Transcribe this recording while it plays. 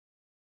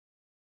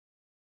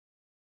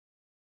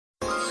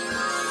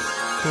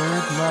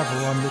third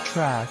level on the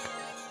track.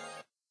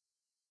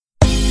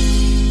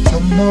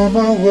 I'm on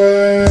my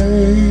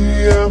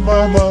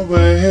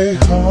way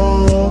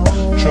home,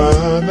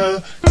 trying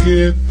to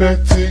get back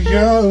to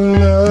your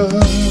love.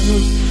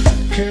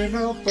 Can't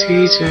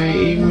nobody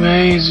TJ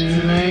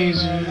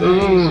Major,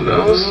 ooh,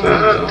 don't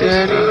stop,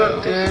 daddy.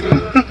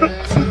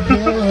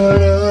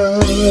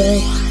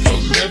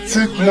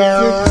 Romantic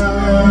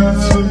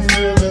nights,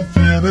 fulfilling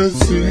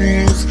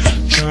fantasies,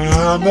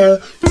 trying to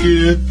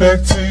get back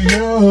to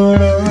your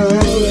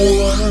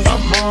love.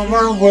 I'm on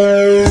my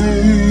way,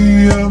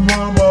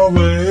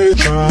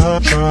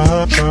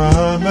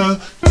 trying to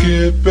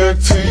get back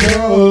to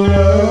your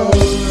love.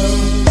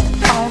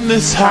 On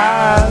this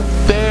high,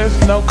 there's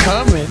no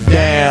coming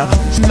down.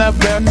 It's not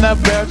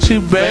about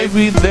you,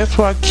 baby, that's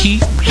why I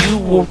keep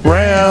you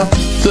around.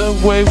 The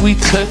way we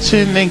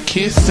touching and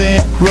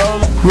kissing,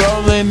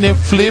 rolling and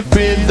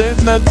flipping,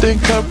 there's nothing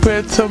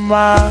compared to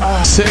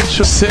my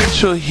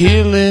sexual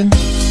healing.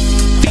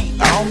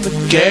 On the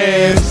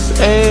gas,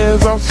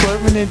 as I'm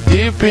swerving and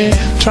dipping,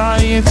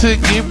 trying to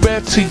get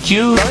back to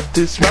you. Like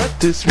this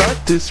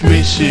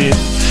mission.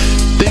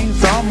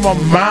 Things on my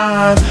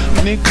mind,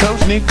 when it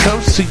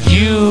comes to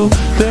you,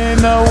 there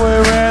ain't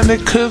nowhere around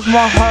it, cause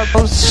my heart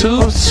goes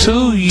to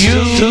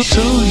you.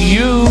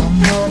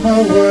 I'm on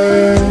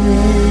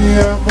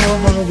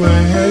my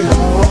way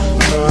home,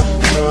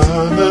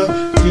 trying to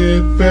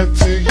get back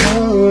to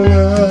your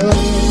love.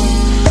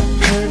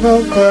 Can't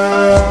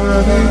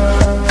nobody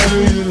do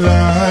you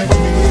like me,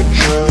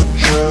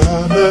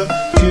 trying to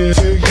get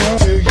to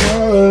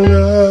your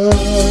love.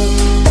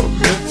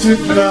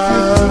 Romantic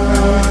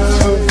nights,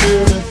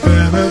 fulfilling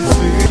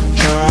fantasy,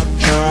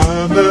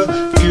 trying to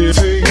get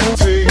to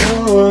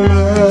your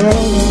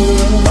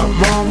love.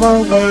 I'm on my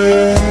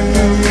way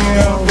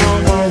home,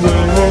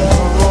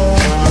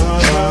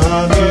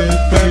 trying to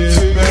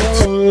get back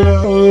to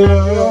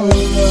love.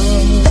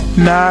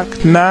 Knock,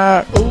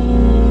 knock,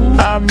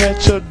 I'm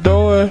at your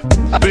door.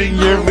 Been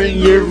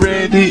you're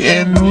ready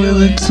and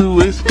willing to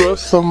explore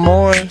some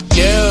more.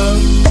 Yeah,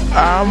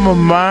 I'm a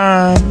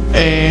mind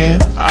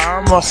and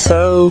I'm a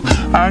soul.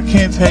 I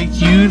can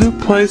take you to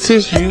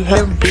places you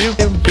haven't been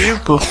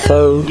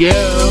before.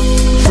 Yeah,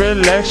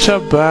 relax your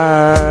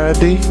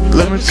body,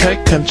 let me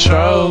take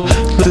control.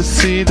 To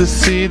see the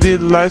city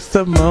lights,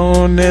 the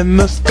moon and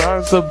the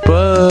stars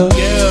above.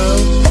 Yeah,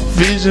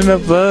 vision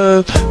of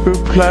us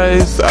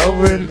replays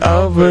over and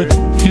over.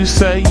 You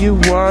say you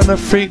wanna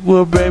freak,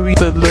 well baby,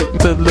 the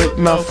look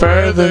no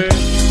further.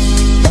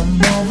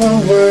 I'm on my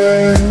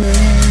way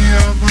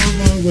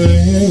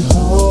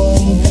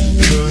home,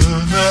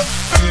 trying to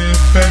get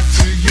back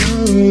to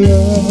your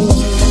love.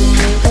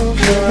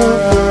 Can't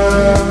nobody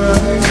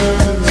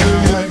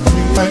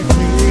like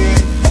me,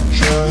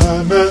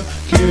 trying to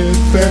get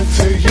back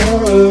to your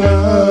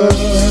love.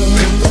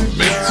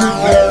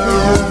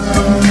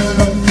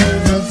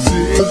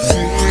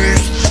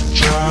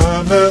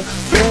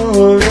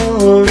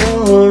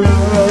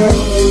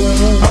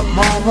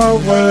 I'm on my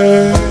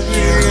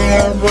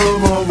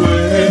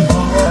way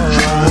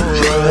home,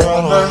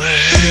 trying to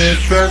get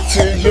back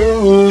to your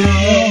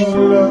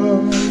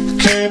love.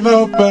 Can't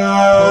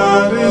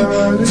nobody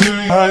do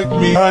you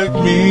like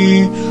me,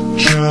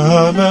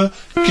 trying to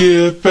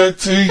get back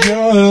to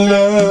your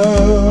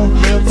love.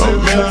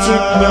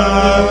 Romantic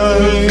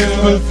nights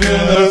with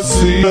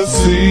fantasy,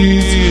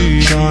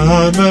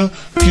 trying to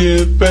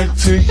get back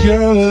to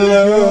your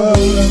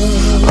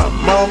love.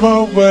 I'm on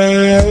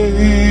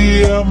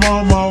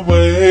my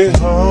way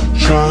home,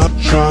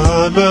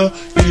 trying to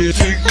get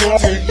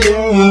to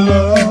your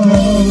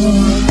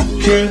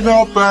love. Can't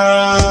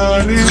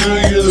nobody do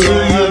you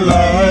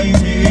like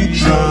me,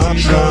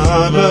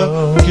 trying to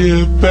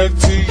get back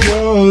to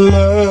your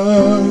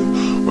love.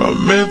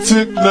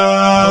 Romantic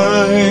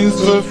nights,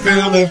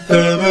 fulfilling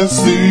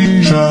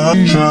fantasy,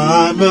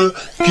 trying to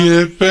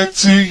get back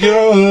to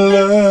your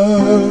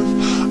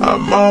love.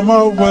 I'm on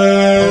my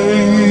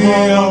way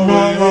home,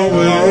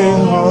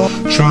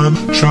 trying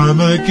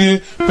to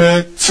get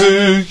back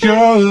to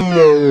your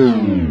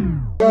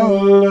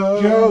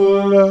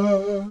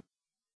love.